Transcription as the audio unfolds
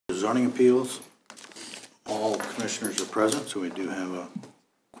Zoning Appeals. All commissioners are present, so we do have a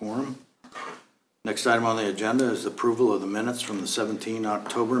quorum. Next item on the agenda is approval of the minutes from the 17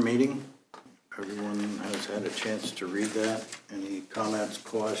 October meeting. Everyone has had a chance to read that. Any comments,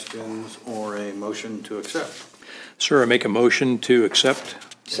 questions, or a motion to accept? Sir, I make a motion to accept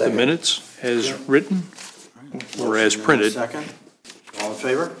the minutes as written or as printed. Second. All in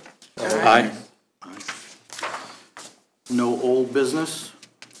favor? Aye. No old business,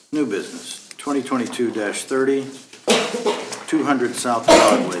 new business. 2022-30, 200 South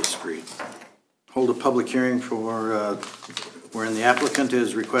Broadway Street. Hold a public hearing for wherein the applicant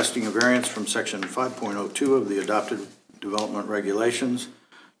is requesting a variance from section 5.02 of the adopted development regulations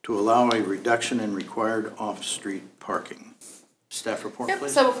to allow a reduction in required off-street parking. Staff report,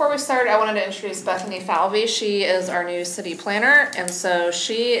 please. So before we start, I wanted to introduce Bethany Falvey. She is our new city planner, and so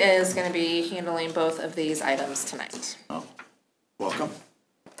she is going to be handling both of these items tonight. Oh, welcome.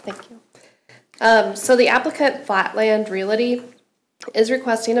 Thank you. So the applicant, Flatland Realty, is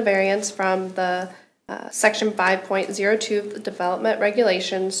requesting a variance from the section 5.02 of the development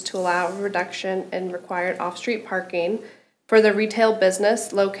regulations to allow a reduction in required off-street parking for the retail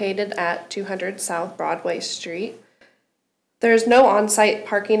business located at 200 South Broadway Street. There is no on-site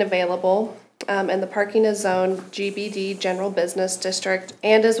parking available, and the parking is zoned GBD General Business District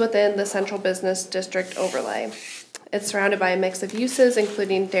and is within the Central Business District overlay. It's surrounded by a mix of uses,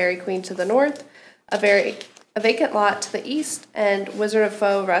 including Dairy Queen to the north, a vacant lot to the east, and Wizard of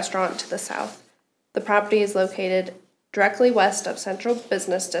Foe restaurant to the south. The property is located directly west of Central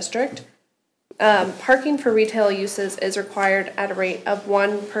Business District. Parking for retail uses is required at a rate of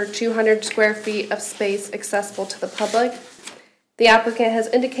 1 per 200 square feet of space accessible to the public. The applicant has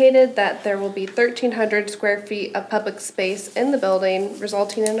indicated that there will be 1,300 square feet of public space in the building,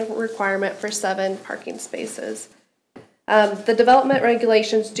 resulting in a requirement for 7 parking spaces. The development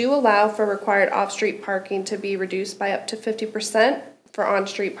regulations do allow for required off-street parking to be reduced by up to 50% for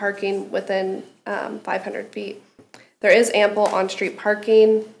on-street parking within 500 feet. There is ample on-street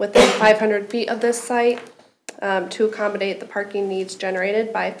parking within 500 feet of this site to accommodate the parking needs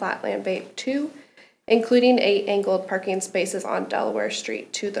generated by Flatland Vape 2, including 8 angled parking spaces on Delaware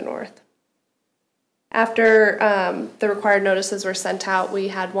Street to the north. After the required notices were sent out, we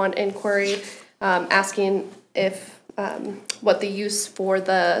had one inquiry asking if what the use for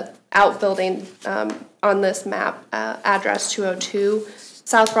the outbuilding on this map, address 202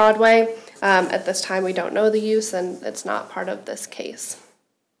 South Broadway. At this time, we don't know the use, and it's not part of this case.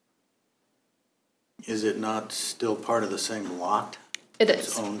 Is it not still part of the same lot? It is.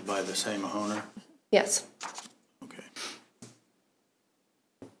 It's owned by the same owner? Yes. Okay.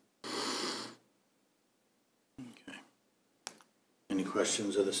 Okay. Any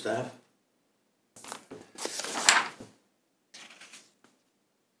questions of the staff?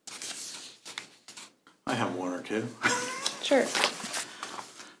 I have one or two. Sure.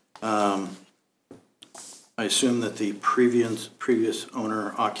 I assume that the previous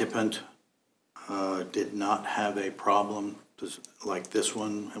owner occupant did not have a problem like this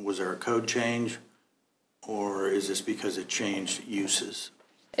one. Was there a code change, or is this because it changed uses?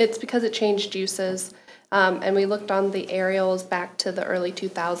 It's because it changed uses, and we looked on the aerials back to the early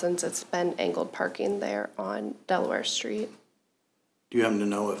 2000s. It's been angled parking there on Delaware Street. Do you happen to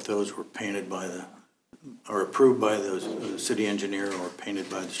know if those were painted by or approved by the city engineer or painted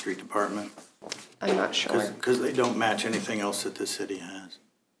by the street department? I'm not sure. Because they don't match anything else that the city has.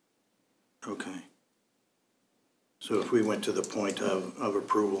 Okay. So if we went to the point of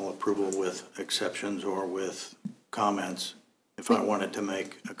approval with exceptions or with comments, if I wanted to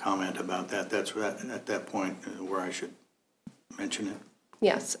make a comment about that, that's at that point where I should mention it?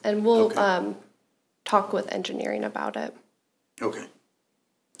 Yes, and we'll Okay. talk with engineering about it. Okay.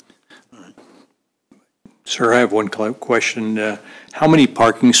 All right. Sir, I have one question. How many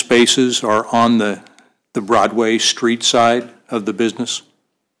parking spaces are on the Broadway street side of the business?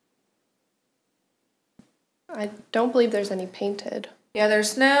 I don't believe there's any painted. Yeah,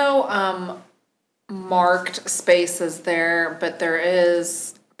 there's no marked spaces there, but there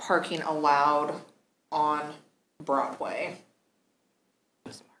is parking allowed on Broadway.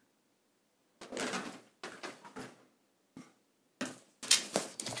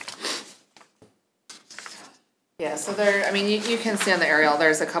 Yeah, so there, I mean, you can see on the aerial,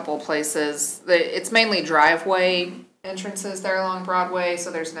 there's a couple places. It's mainly driveway entrances there along Broadway,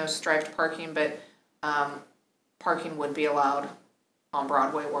 so there's no striped parking, but parking would be allowed on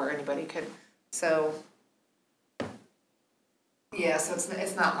Broadway where anybody could. So, yeah, so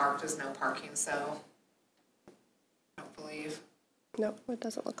it's not marked as no parking, so I don't believe. No, it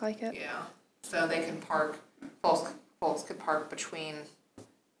doesn't look like it. Yeah, so they can park, folks could park between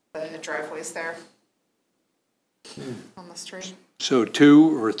the and driveways there on the street. So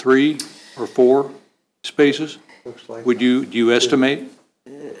 2 or 3 or 4 spaces? Looks like Do you estimate?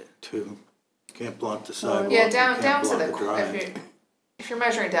 2. Can't block the sidewalk. Yeah, you down can't to block the, drive. if you're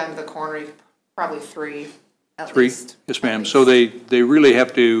measuring down to the corner, you probably 3 at 3? least. Yes, at ma'am. least. So they really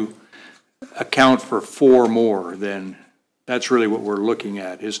have to account for 4 more than, that's really what we're looking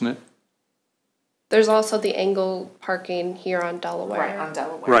at, isn't it? There's also the angled parking here on Delaware. Right, on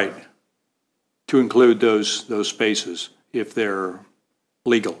Delaware. Right. To include those spaces if they're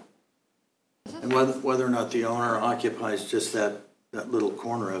legal. And whether or not the owner occupies just that little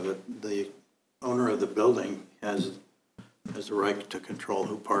corner of it, the owner of the building has the right to control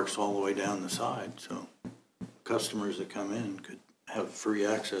who parks all the way down the side, so customers that come in could have free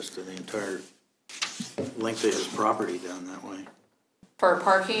access to the entire length of his property down that way. For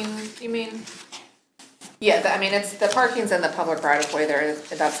parking, you mean? Yeah, I mean, the parking's in the public right of way there,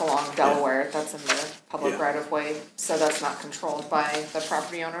 that's along Delaware, that's in the public Yeah. right of way, so that's not controlled by the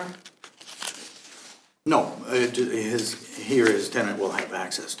property owner? No, his tenant will have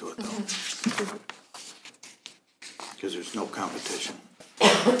access to it though. Because there's no competition.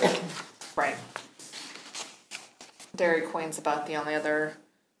 Right. Dairy Queen's about the only other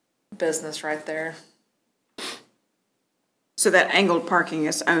business right there. So that angled parking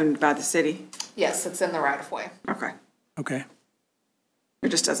is owned by the city? Yes, it's in the right of way. Okay. Okay. It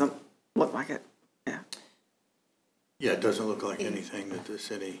just doesn't look like it. Yeah. Yeah, it doesn't look like anything that the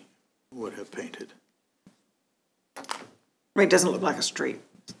city would have painted. I mean, it doesn't look like a street.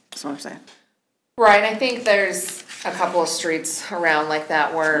 That's what I'm saying. Right, I think there's a couple of streets around like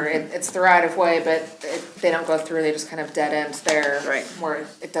that where it's the right of way, but they don't go through, they just kind of dead end there. Right. Where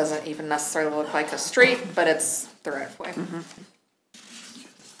it doesn't even necessarily look like a street, but it's the right of way.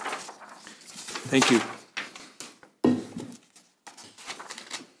 Thank you.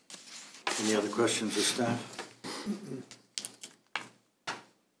 Any other questions of staff?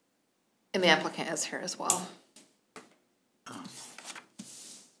 And the applicant is here as well.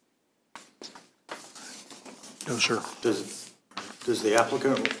 No, sir. Does the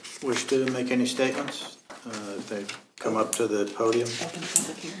applicant wish to make any statements? If they come up to the podium? Open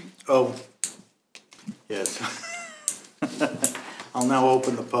public hearing. Oh, yes. I'll now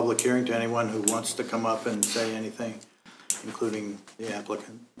open the public hearing to anyone who wants to come up and say anything, including the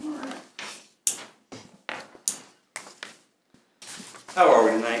applicant. How are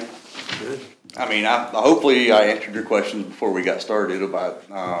we tonight? Good. I mean, hopefully I answered your questions before we got started about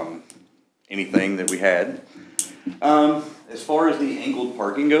anything that we had. As far as the angled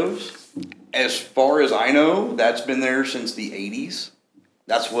parking goes, as far as I know, that's been there since the 80s.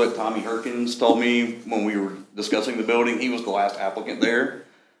 That's what Tommy Herkins told me when we were discussing the building. He was the last applicant there.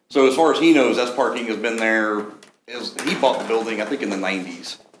 So as far as he knows, that parking has been there. He bought the building, I think, in the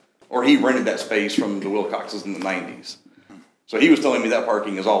 90s. Or he rented that space from the Wilcoxes in the 90s. So he was telling me that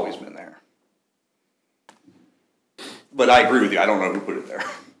parking has always been there. But I agree with you, I don't know who put it there.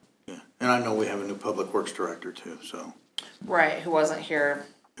 Yeah. And I know we have a new public works director too, so, Right, who wasn't here.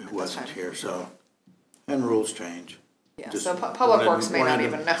 who wasn't here, so, and rules change. Yeah, Just so Public wanted- Works may not wanted to-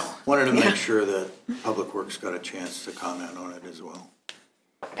 even know. Wanted to make sure that Public Works got a chance to comment on it as well.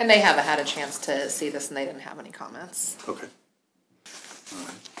 And they haven't had a chance to see this and they didn't have any comments. Okay.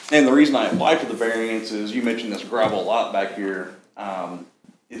 And the reason I applied for the variance is, you mentioned this gravel lot back here.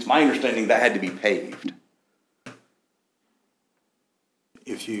 It's my understanding that had to be paved.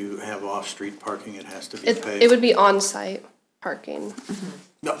 If you have off-street parking, it has to be It paved. would be on-site parking.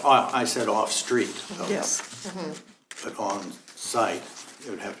 No, I said off-street, though. Yes. But on-site, it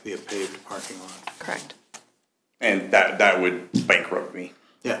would have to be a paved parking lot. Correct. And that would bankrupt me.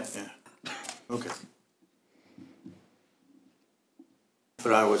 Yeah, okay.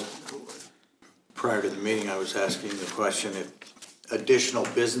 But prior to the meeting, I was asking the question if additional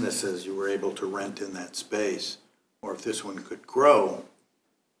businesses you were able to rent in that space, or if this one could grow,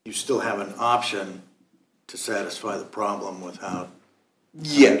 you still have an option to satisfy the problem without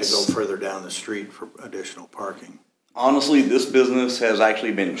having to go further down the street for additional parking. Honestly, this business has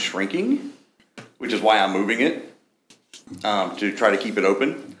actually been shrinking, which is why I'm moving it, to try to keep it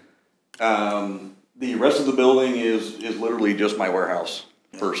open. The rest of the building is literally just my warehouse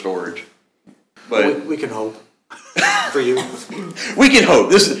for storage. But We can hope for you. we can hope.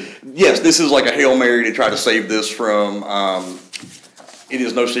 This is like a Hail Mary to try to save this from, it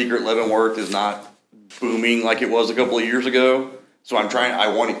is no secret Leavenworth is not booming like it was a couple of years ago. So I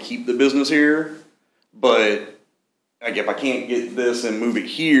want to keep the business here, but like if I can't get this and move it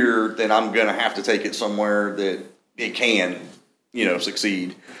here, then I'm going to have to take it somewhere that it can,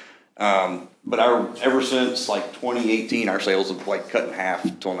 succeed. But ever since like 2018, our sales have like cut in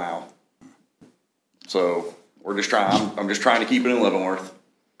half till now. So we're just trying, I'm just trying to keep it in Leavenworth.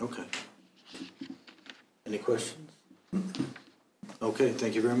 Okay. Any questions? Okay,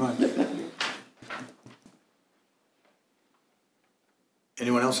 thank you very much.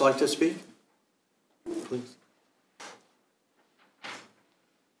 Anyone else like to speak? Please.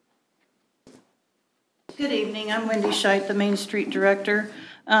 Good evening, I'm Wendy Scheit, the Main Street Director.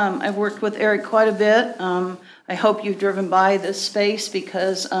 I've worked with Eric quite a bit. I hope you've driven by this space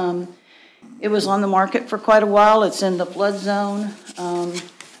because it was on the market for quite a while. It's in the flood zone.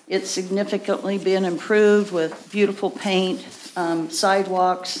 It's significantly been improved with beautiful paint,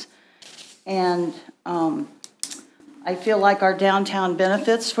 sidewalks, and I feel like our downtown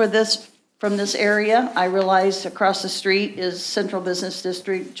benefits from this area. I realize across the street is Central Business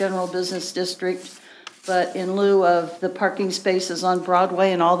District, General Business District, but in lieu of the parking spaces on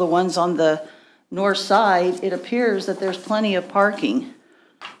Broadway and all the ones on the north side, it appears that there's plenty of parking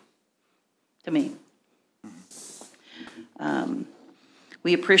to me.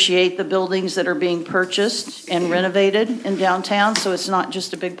 We appreciate the buildings that are being purchased and renovated in downtown, so it's not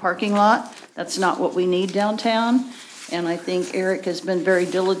just a big parking lot. That's not what we need downtown. And I think Eric has been very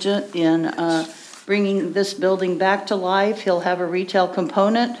diligent in bringing this building back to life. He'll have a retail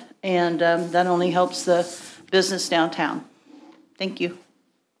component, and that only helps the business downtown. Thank you.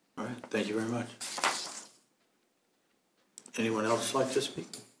 All right, thank you very much. Anyone else like to speak?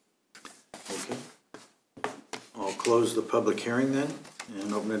 Okay. I'll close the public hearing then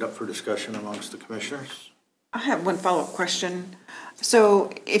and open it up for discussion amongst the commissioners. I have one follow-up question.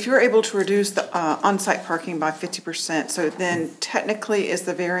 So if you're able to reduce the on-site parking by 50%, so then technically is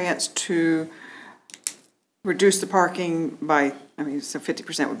the variance to reduce the parking by, I mean, so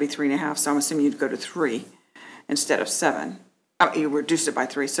 50% would be 3.5, so I'm assuming you'd go to 3 instead of 7. You reduced it by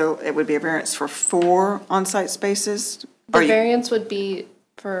 3, so it would be a variance for 4 on-site spaces? The variance would be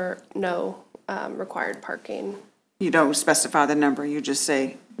for no required parking. You don't specify the number, you just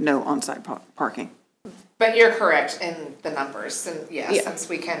say no on-site parking? But you're correct in the numbers, and Yeah. since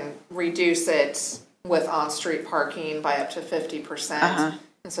we can reduce it with on-street parking by up to 50%.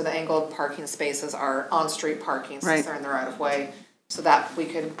 And so the angled parking spaces are on-street parking since Right. they're in the right of way. So that we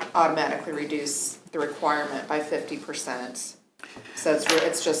could automatically reduce the requirement by 50%. So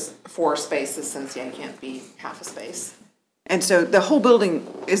it's just 4 spaces since you can't be half a space. And so the whole building,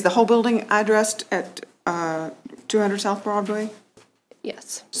 is the whole building addressed at 200 South Broadway?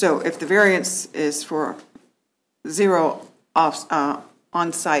 Yes. So if the variance is for 0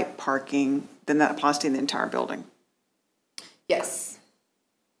 on-site parking, then that applies to the entire building? Yes.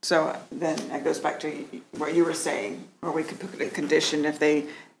 So then that goes back to what you were saying, or we could put a condition if they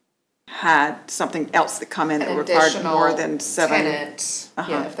had something else that come in that An required more than additional 7. tenant,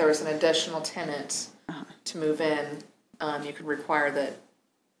 yeah, if there was an additional tenant to move in, you could require that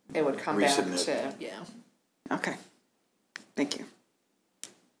it would come back Resubmit. to, yeah. Okay, thank you.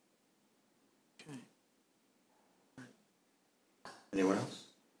 Anyone else?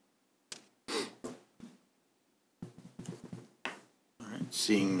 All right,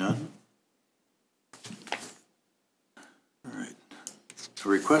 seeing none. All right. A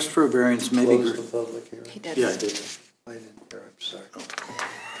request for a variance may be. Close the public hearing. He did. Yeah, I I did. didn't hear, I'm sorry.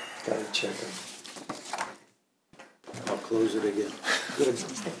 Gotta check them. I'll close it again. Good.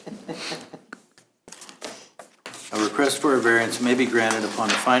 A request for a variance may be granted upon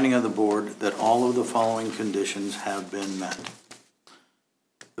the finding of the board that all of the following conditions have been met.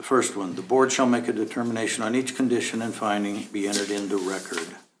 The first one, the board shall make a determination on each condition and finding be entered into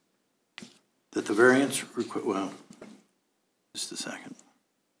record. That the variance, just a second.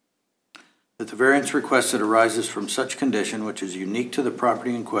 That the variance requested arises from such condition which is unique to the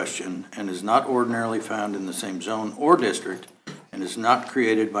property in question and is not ordinarily found in the same zone or district and is not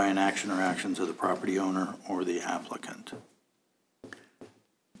created by an action or actions of the property owner or the applicant.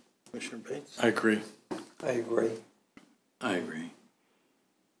 Commissioner Bates? I agree. I agree. I agree.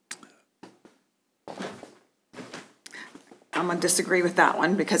 I'm gonna disagree with that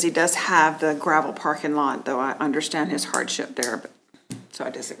one because he does have the gravel parking lot, though I understand his hardship there, but, so I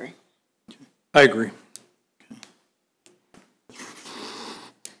disagree. I agree.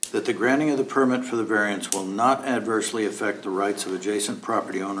 That the granting of the permit for the variance will not adversely affect the rights of adjacent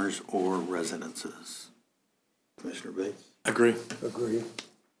property owners or residences. Commissioner Bates? Agree. Agree.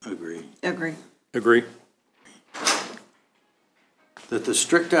 Agree. Agree. Agree. That the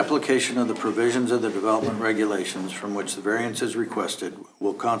strict application of the provisions of the development regulations from which the variance is requested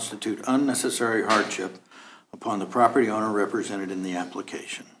will constitute unnecessary hardship upon the property owner represented in the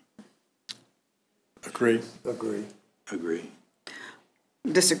application. Agree. Agree. Agree.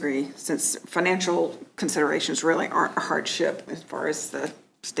 disagree, since financial considerations really aren't a hardship as far as the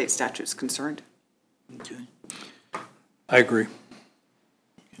state statute's concerned. Okay. I agree.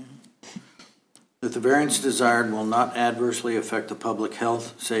 That the variance desired will not adversely affect the public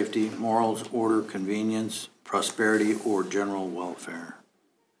health, safety, morals, order, convenience, prosperity, or general welfare.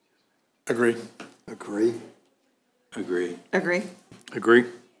 Agree. Agree. Agree. Agree? Agree?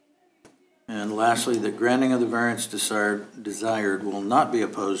 And lastly, that granting of the variance desired will not be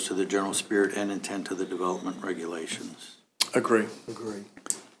opposed to the general spirit and intent of the development regulations. Agree. Agree.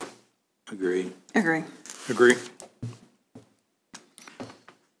 Agree. Agree?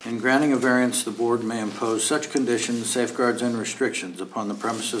 In granting a variance, the board may impose such conditions, safeguards, and restrictions upon the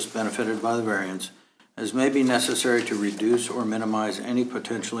premises benefited by the variance as may be necessary to reduce or minimize any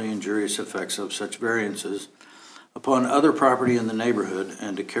potentially injurious effects of such variances upon other property in the neighborhood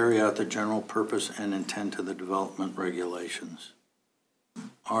and to carry out the general purpose and intent of the development regulations.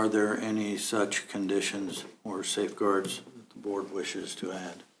 Are there any such conditions or safeguards that the board wishes to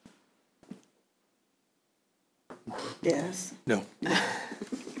add? Yes. No.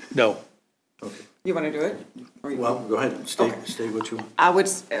 No. Okay. You want to do it? Well, go ahead and state what you want, I would,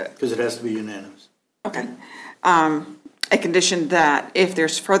 because it has to be unanimous. okay. A condition that if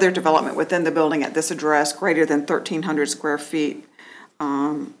there's further development within the building at this address greater than 1,300 square feet,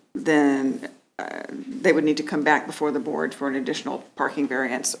 then they would need to come back before the board for an additional parking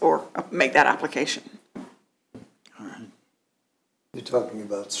variance or make that application. All right. You're talking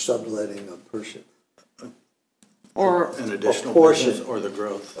about subletting a portion. Or, An additional portion. business or the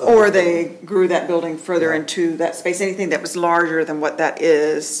growth. or they grew that building further into that space, anything that was larger than what that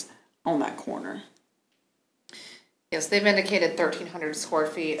is on that corner. Yes, they've indicated 1,300 square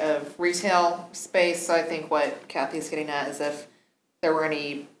feet of retail space, so I think what Kathy's getting at is if there were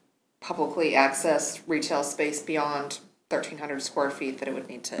any publicly accessed retail space beyond 1,300 square feet, that it would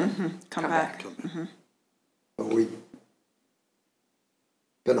need to Come back. Are we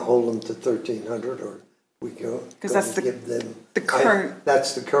gonna hold them to 1,300 or we go? 'Cause that's gonna give them the current-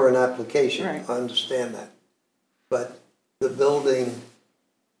 That's the current application. Right. I understand that. But the building.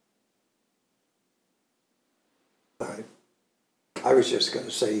 All right. I was just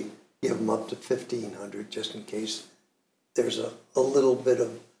gonna say, give them up to 1,500 just in case there's a little bit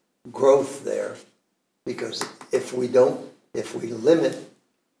of growth there. Because if we limit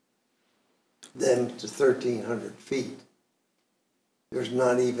them to 1,300 feet, there's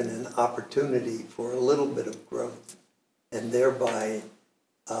not even an opportunity for a little bit of growth, and thereby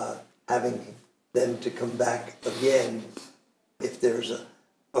having them to come back again if there's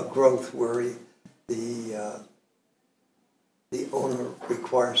a growth where the owner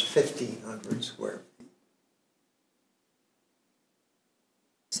requires 1,500 square feet.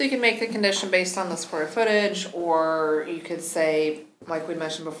 So you can make the condition based on the square footage, or you could say, like we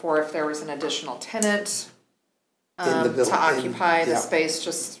mentioned before, if there was an additional tenant In the to building, occupy the yeah. space,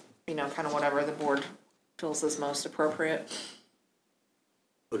 just, kind of whatever the board feels is most appropriate.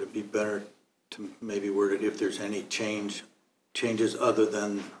 Would it be better to maybe word it if there's any changes other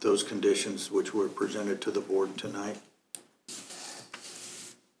than those conditions which were presented to the board tonight?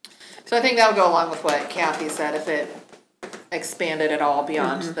 So I think that would go along with what Kathy said, if it expanded at all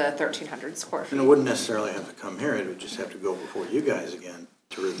beyond the 1,300 square feet. And it wouldn't necessarily have to come here, it would just have to go before you guys again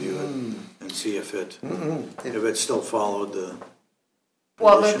to review it and see if it still followed the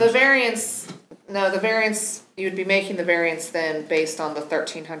Well, the conditions. variance, you would be making the variance then based on the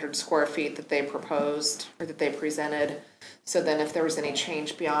 1,300 square feet that they proposed or that they presented. So then if there was any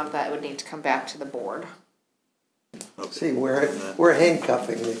change beyond that, it would need to come back to the board. Okay. See, we're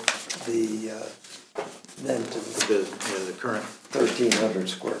handcuffing them to The current, 1,300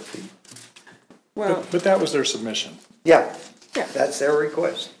 square feet. Well, But that was their submission. Yeah, Yeah. that's their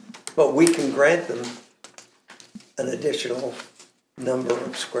request. But we can grant them an additional number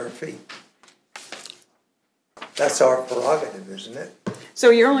of square feet. That's our prerogative, isn't it? so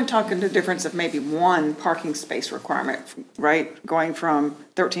you're only talking the difference of maybe one parking space requirement, right? Going from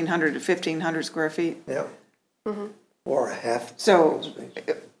 1,300 to 1,500 square feet? Yeah. Or a half. So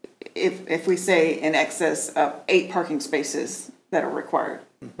space. if we say in excess of 8 parking spaces that are required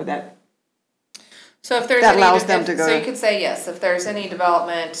for that, So if there's That any, allows them to go so to- you could say, yes, if there's any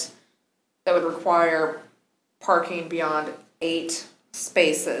development that would require parking beyond 8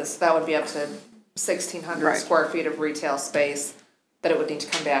 spaces, that would be up to 1,600 Right. square feet of retail space, that it would need to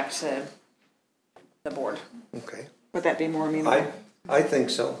come back to the board. Okay. would that be more amenable? I think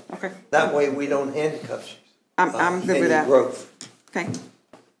so. Okay, That way we don't handcuff I'm good with any that. growth. Okay.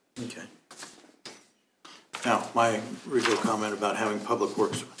 okay. Now, my original comment about having Public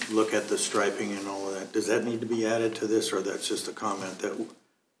Works look at the striping and all of that, does that need to be added to this, or that's just a comment that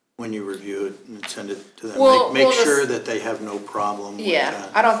when you review it and send it to them? We'll Make just- sure that they have no problem with Yeah, that.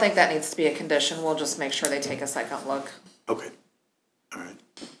 I don't think that needs to be a condition. We'll just make sure they take a second look. Okay, all right.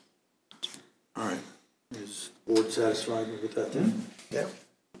 All right, is the board satisfied with that then? Yeah.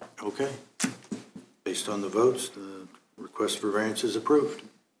 Okay. Based on the votes, the request for variance is approved.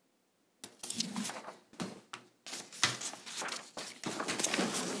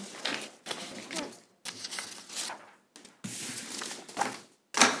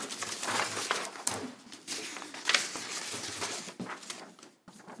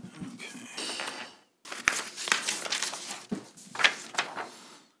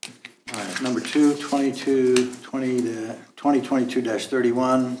 Number 2,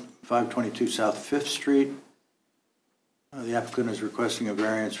 2022-31, 522 South Fifth Street. The applicant is requesting a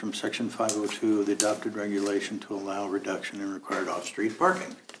variance from section 502 of the adopted regulation to allow reduction in required off-street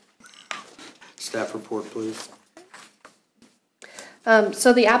parking. Staff report, please.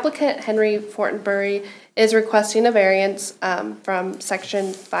 So the applicant, Henry Fortenberry, is requesting a variance from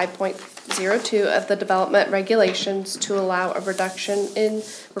section 5.02 of the development regulations to allow a reduction in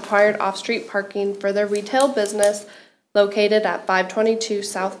required off-street parking for their retail business located at 522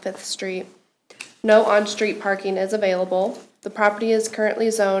 South Fifth Street. No on-street parking is available. The property is currently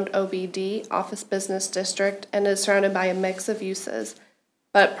zoned OBD, Office Business District, and is surrounded by a mix of uses,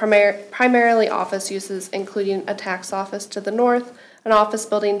 but primarily office uses, including a tax office to the north, an office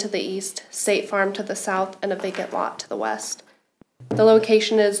building to the east, State Farm to the south, and a vacant lot to the west. The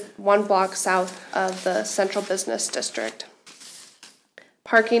location is 1 block south of the Central Business District.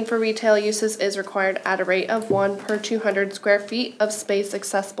 Parking for retail uses is required at a rate of 1 per 200 square feet of space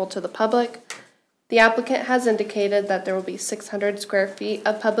accessible to the public. The applicant has indicated that there will be 600 square feet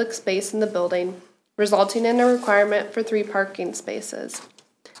of public space in the building, resulting in a requirement for 3 parking spaces.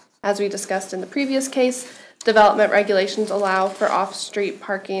 As we discussed in the previous case, development regulations allow for off-street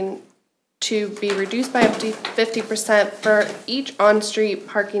parking to be reduced by up to 50% for each on-street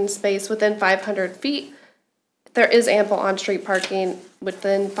parking space within 500 feet. There is ample on-street parking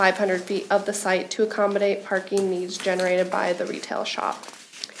within 500 feet of the site to accommodate parking needs generated by the retail shop.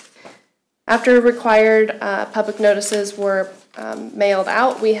 After required public notices were mailed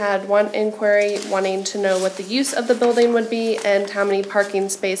out, we had one inquiry wanting to know what the use of the building would be and how many parking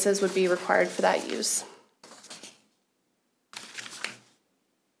spaces would be required for that use.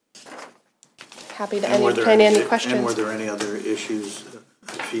 Happy to entertain any questions. And were there any other issues,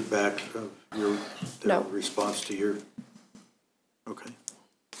 feedback of their No. response to your? Okay.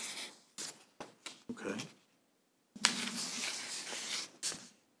 Okay.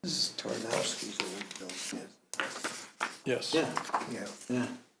 This is Tarnowski's old building. Yes. Yeah, Yeah. yeah.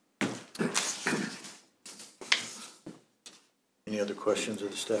 Any other questions of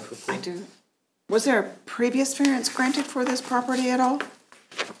the staff report? I do. Was there a previous variance granted for this property at all?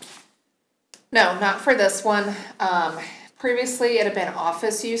 No, not for this one. Previously, it had been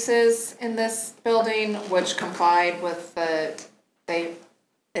office uses in this building, which complied with they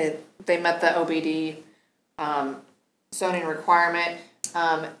met the OBD zoning requirement.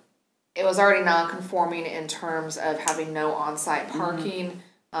 It was already non-conforming in terms of having no on-site parking.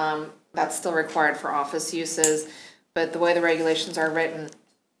 That's still required for office uses, but the way the regulations are written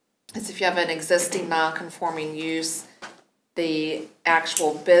is if you have an existing non-conforming use, the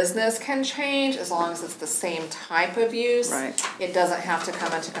actual business can change as long as it's the same type of use. Right. It doesn't have to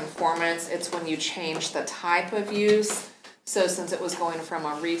come into conformance. It's when you change the type of use. So since it was going from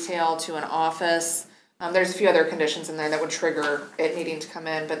a retail to an office, there's a few other conditions in there that would trigger it needing to come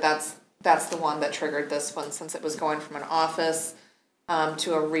in, but that's the one that triggered this one. Since it was going from an office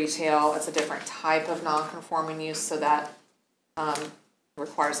to a retail, it's a different type of non-conforming use, so that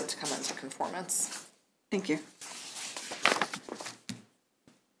requires it to come into conformance. Thank you.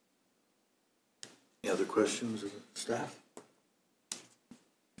 Any other questions of the staff?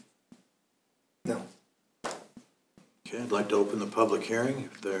 No. Okay, I'd like to open the public hearing.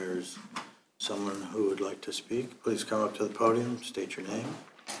 If there's someone who would like to speak, please come up to the podium, state your name.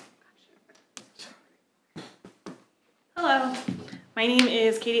 Hello, my name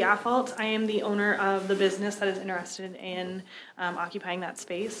is Katie Affoldt. I am the owner of the business that is interested in occupying that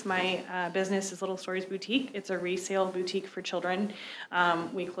space. My business is Little Stories Boutique. It's a resale boutique for children.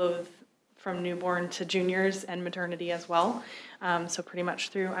 We clothe from newborn to juniors and maternity as well. So pretty much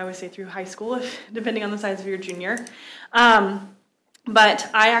through, I would say through high school, depending on the size of your junior. But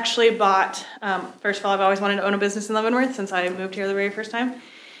I actually bought, first of all, I've always wanted to own a business in Leavenworth since I moved here the very first time.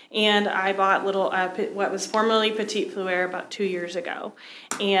 And I bought what was formerly Petite Fleur about 2 years ago.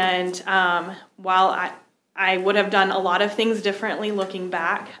 And while I would have done a lot of things differently looking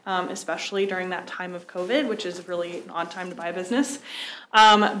back, especially during that time of COVID, which is really an odd time to buy a business.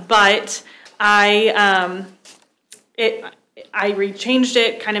 But I rechanged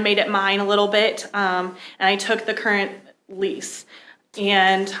it, kind of made it mine a little bit, and I took the current lease.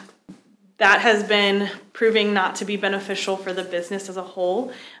 And that has been proving not to be beneficial for the business as a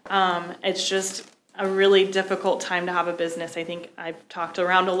whole. It's just a really difficult time to have a business. I think I've talked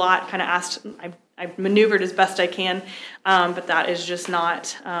around a lot, kind of asked, I've maneuvered as best I can, but that is just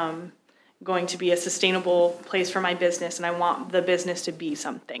not going to be a sustainable place for my business, and I want the business to be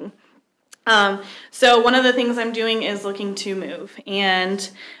something. So one of the things I'm doing is looking to move, and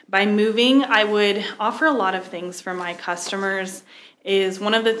by moving, I would offer a lot of things for my customers. Is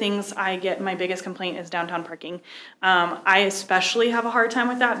one of the things I get, my biggest complaint is downtown parking. I especially have a hard time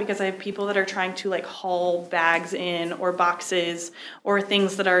with that because I have people that are trying to like haul bags in or boxes or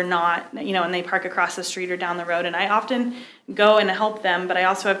things that are not, you know, and they park across the street or down the road. And I often go and help them, but I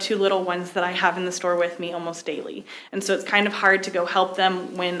also have 2 little ones that I have in the store with me almost daily. And so it's kind of hard to go help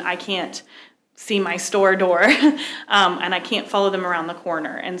them when I can't see my store door and I can't follow them around the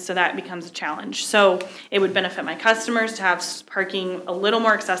corner, and so that becomes a challenge. So it would benefit my customers to have parking a little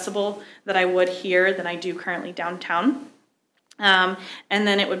more accessible than I would here than I do currently downtown. And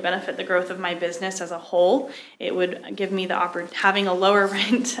then it would benefit the growth of my business as a whole. It would give me the having a lower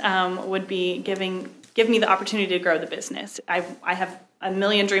rent would be give me the opportunity to grow the business. I have a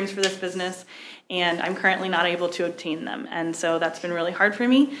million dreams for this business, and I'm currently not able to obtain them. And so that's been really hard for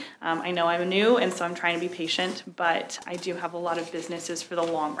me. I know I'm new, and so I'm trying to be patient, but I do have a lot of businesses for the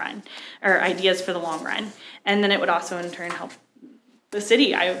long run, or ideas for the long run. And then it would also in turn help the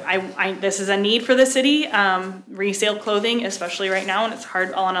city. This is a need for the city, resale clothing, especially right now, and it's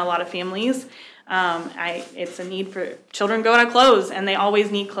hard on a lot of families. It's a need for children go out of clothes, and they always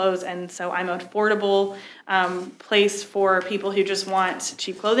need clothes, and so I'm an affordable place for people who just want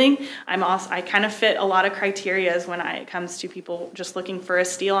cheap clothing. I kind of fit a lot of criterias when it comes to people just looking for a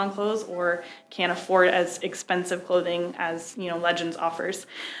steal on clothes or can't afford as expensive clothing as, you know, Legends offers.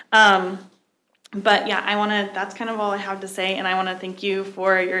 But yeah, that's kind of all I have to say, and I want to thank you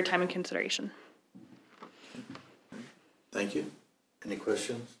for your time and consideration. Thank you. Any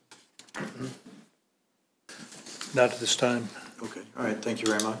questions? Not at this time. Okay, all right, thank you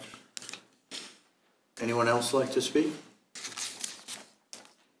very much. Anyone else like to speak?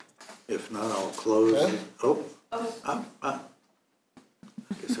 If not, I'll close. I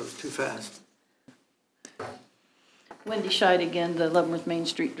guess I was too fast. Wendy Scheid again, the Leavenworth Main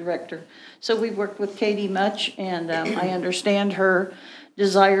Street Director. So we've worked with Katie much, and I understand her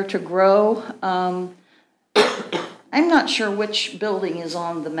desire to grow. I'm not sure which building is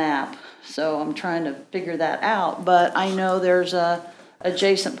on the map, so I'm trying to figure that out. But I know there's a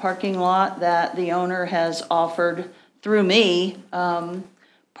adjacent parking lot that the owner has offered through me,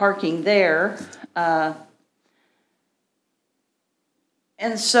 parking there. And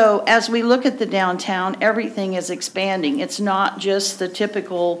so as we look at the downtown, everything is expanding. It's not just the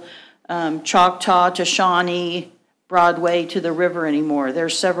typical Choctaw to Shawnee, Broadway to the river anymore.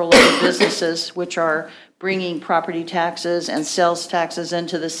 There's several other businesses which are bringing property taxes and sales taxes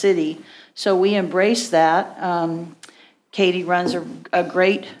into the city. So we embrace that. Katie runs a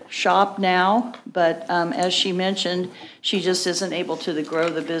great shop now, but as she mentioned, she just isn't able to grow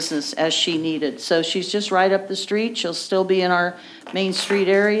the business as she needed. So she's just right up the street. She'll still be in our Main Street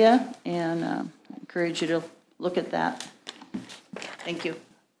area, and I encourage you to look at that. Thank you.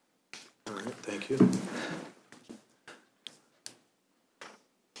 All right, thank you.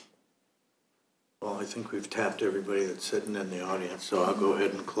 Well, I think we've tapped everybody that's sitting in the audience, so I'll go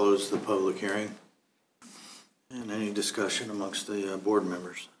ahead and close the public hearing. And any discussion amongst the board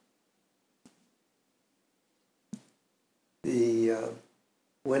members?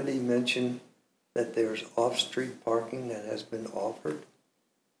 Wendy mentioned that there's off-street parking that has been offered.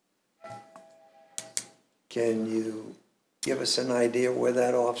 Can you give us an idea where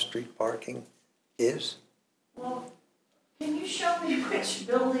that off-street parking is? Well, can you show me which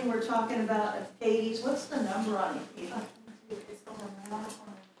building we're talking about at Katie's? What's the number on it? It's the one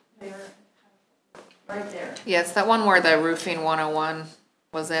there. Right there. Yeah, it's that one where the roofing 101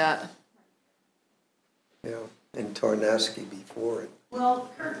 was at. Yeah, and Tarnowski before it.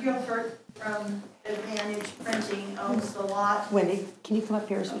 Well, Kurt Guilford from Advantage Printing owns the lot. Wendy, can you come up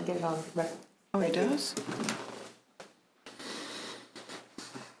here so we can get it on record? Oh, he does?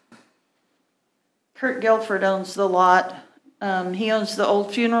 Kurt Guilford owns the lot. He owns the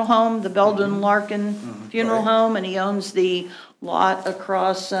old funeral home, the Belden Larkin Funeral Home, and he owns the lot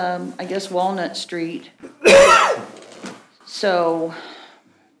across, I guess, Walnut Street. So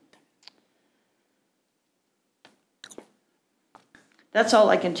That's all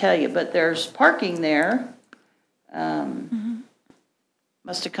I can tell you, but there's parking there.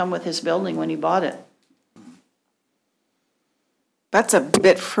 Must have come with his building when he bought it. That's a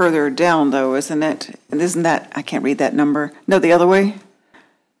bit further down though, isn't it? And isn't that, I can't read that number. No, the other way?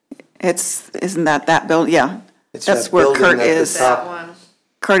 Isn't that building? Yeah. It's That's that where building Kurt at the is. top. That one.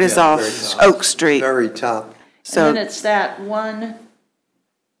 Kurt is Yeah, off very top. Oak Street. Very top. And So, then it's that one,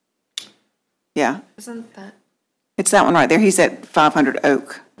 yeah, Isn't that? it's that one right there. He's at 500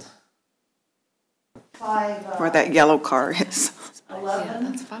 Oak, where that yellow car is. Yeah,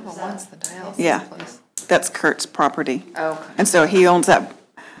 that's 501's the dialysis Yeah. place. That's Kurt's property. Okay. And so he owns that,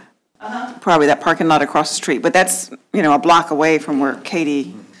 probably that parking lot across the street. But that's, a block away from where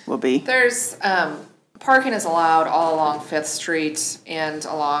Katie will be. There's, parking is allowed all along Fifth Street and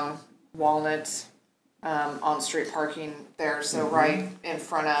along Walnut, on-street parking there, so right in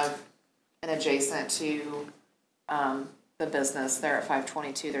front of and adjacent to, the business there at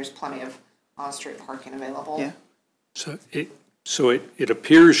 522, there's plenty of on-street parking available. Yeah. So it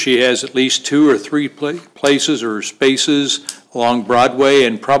appears she has at least 2 or 3 places or spaces along Broadway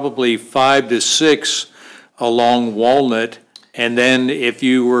and probably 5 to 6 along Walnut. And then if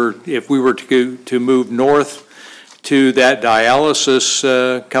we were to move north to that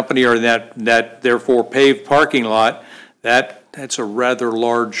dialysis company or that therefore paved parking lot, that's a rather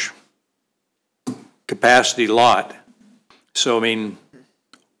large capacity lot. So, I mean,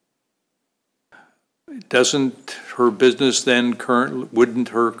 wouldn't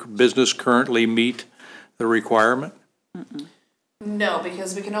her business currently meet the requirement? No,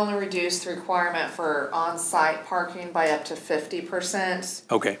 because we can only reduce the requirement for on-site parking by up to 50%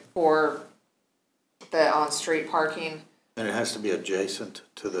 Okay, for the on-street parking And it has to be adjacent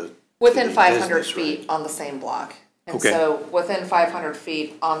to the. within to the 500 business, right? feet on the same block. And Okay. so within 500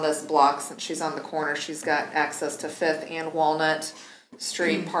 feet on this block, since she's on the corner, she's got access to Fifth and Walnut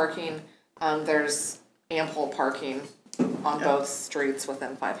Street parking. There's ample parking on both streets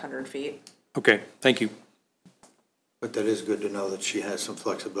within 500 feet. okay, thank you. But that is good to know that she has some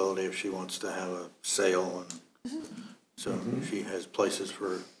flexibility if she wants to have a sale and so she has places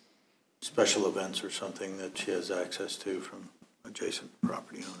for special events or something that she has access to from adjacent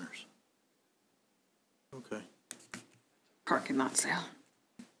property owners. Okay, Parking lot sale.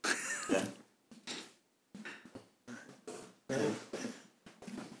 yeah. We'll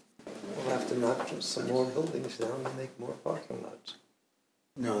have to knock some more buildings down and make more parking lots.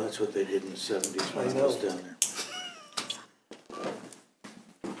 No, that's what they did in the 70s when I I was know. down there.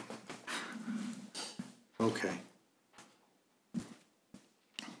 Okay.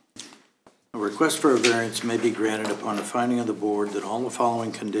 A request for a variance may be granted upon the finding of the board that all the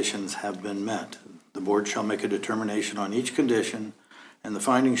following conditions have been met. The board shall make a determination on each condition, and the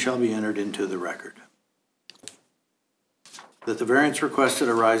finding shall be entered into the record. That the variance requested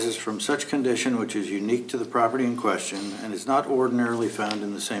arises from such condition which is unique to the property in question and is not ordinarily found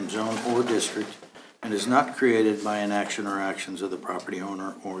in the same zone or district and is not created by an action or actions of the property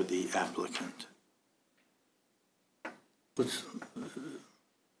owner or the applicant.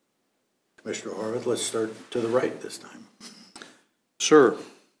 Commissioner Horvath, let's start to the right this time. Sir?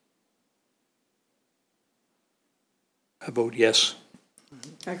 I vote yes.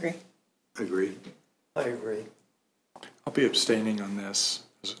 I agree. Agree? I agree. I'll be abstaining on this,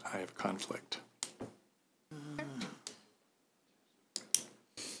 as I have conflict.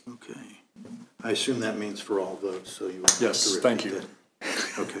 Okay. I assume that means for all votes, so you won't have to Yes, repeat thank you.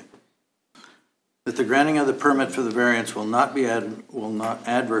 that. Okay. That the granting of the permit for the variance will not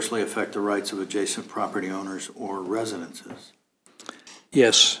adversely affect the rights of adjacent property owners or residences.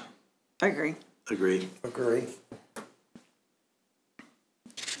 Yes. I agree. Agree. Agree.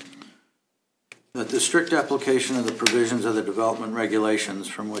 That the strict application of the provisions of the development regulations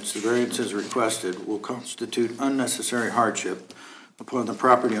from which the variance is requested will constitute unnecessary hardship upon the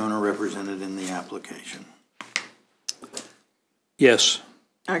property owner represented in the application. Yes.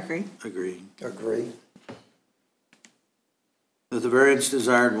 I agree. Agree. Agree. That the variance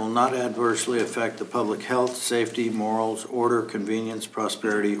desired will not adversely affect the public health, safety, morals, order, convenience,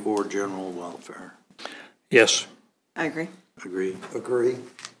 prosperity, or general welfare. Yes. I agree. Agree. Agree.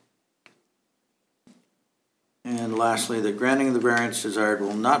 And lastly, that granting of the variance desired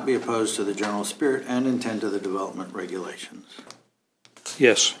will not be opposed to the general spirit and intent of the development regulations.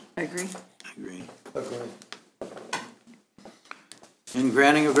 Yes. I agree. Agree. Agree. In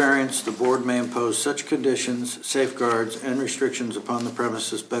granting a variance, the board may impose such conditions, safeguards, and restrictions upon the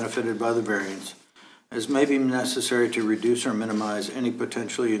premises benefited by the variance as may be necessary to reduce or minimize any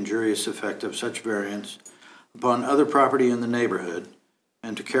potentially injurious effect of such variance upon other property in the neighborhood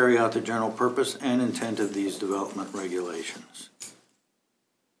and to carry out the general purpose and intent of these development regulations.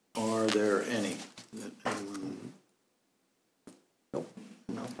 Are there any? Anyone?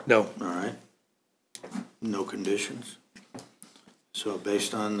 No. All right. No conditions. So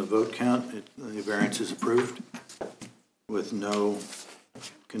based on the vote count, the variance is approved with no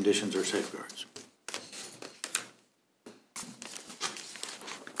conditions or safeguards.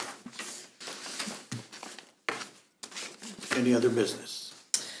 Any other business?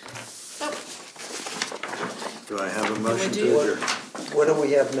 Nope. Do I have a motion do- to adjourn? What do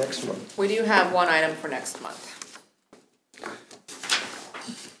we have next month? We do have one item for next month.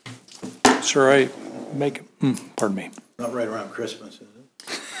 Sir, I make, pardon me. Not right around Christmas, is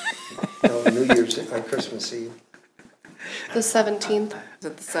it? No, New Year's, on Christmas Eve. The 17th. Is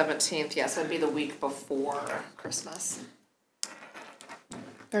it the 17th? Yes, it'd be the week before Christmas.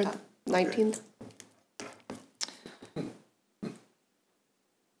 Or 19th?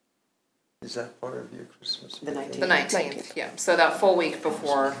 Is that part of your Christmas? The vacation? The 19th, yeah. So that full week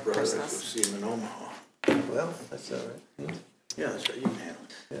before Christmas. See him in Omaha. Well, that's all right. Yeah, that's right, you can handle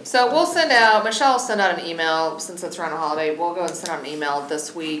it. So we'll send out, Michelle will send out an email, since it's around a holiday, we'll go and send out an email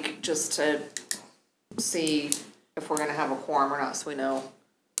this week just to see if we're gonna have a quorum or not, so we know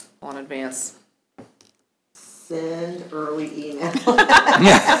in advance. Send early email.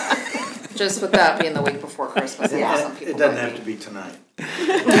 Just with that being the week before Christmas, I know some It people doesn't might have to be tonight.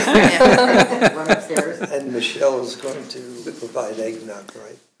 Run upstairs. And Michelle is going to provide eggnog,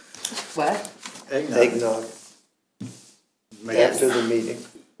 right? What? Eggnog Yes. after the meeting.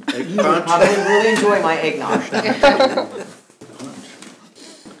 Egg punch. Probably really enjoy my eggnog.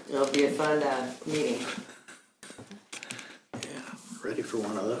 It'll be a fun meeting. Yeah, ready for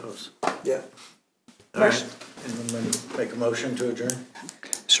one of those. Yeah. All right, anyone make a motion to adjourn?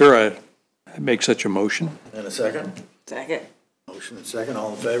 Sir, I make such a motion. And a second? Second. Motion and second,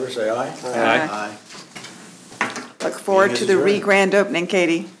 all in favor, say aye. Aye. Look forward to the Meeting is adjourned. re-grand opening,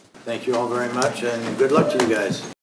 Katie. Thank you all very much, and good luck to you guys.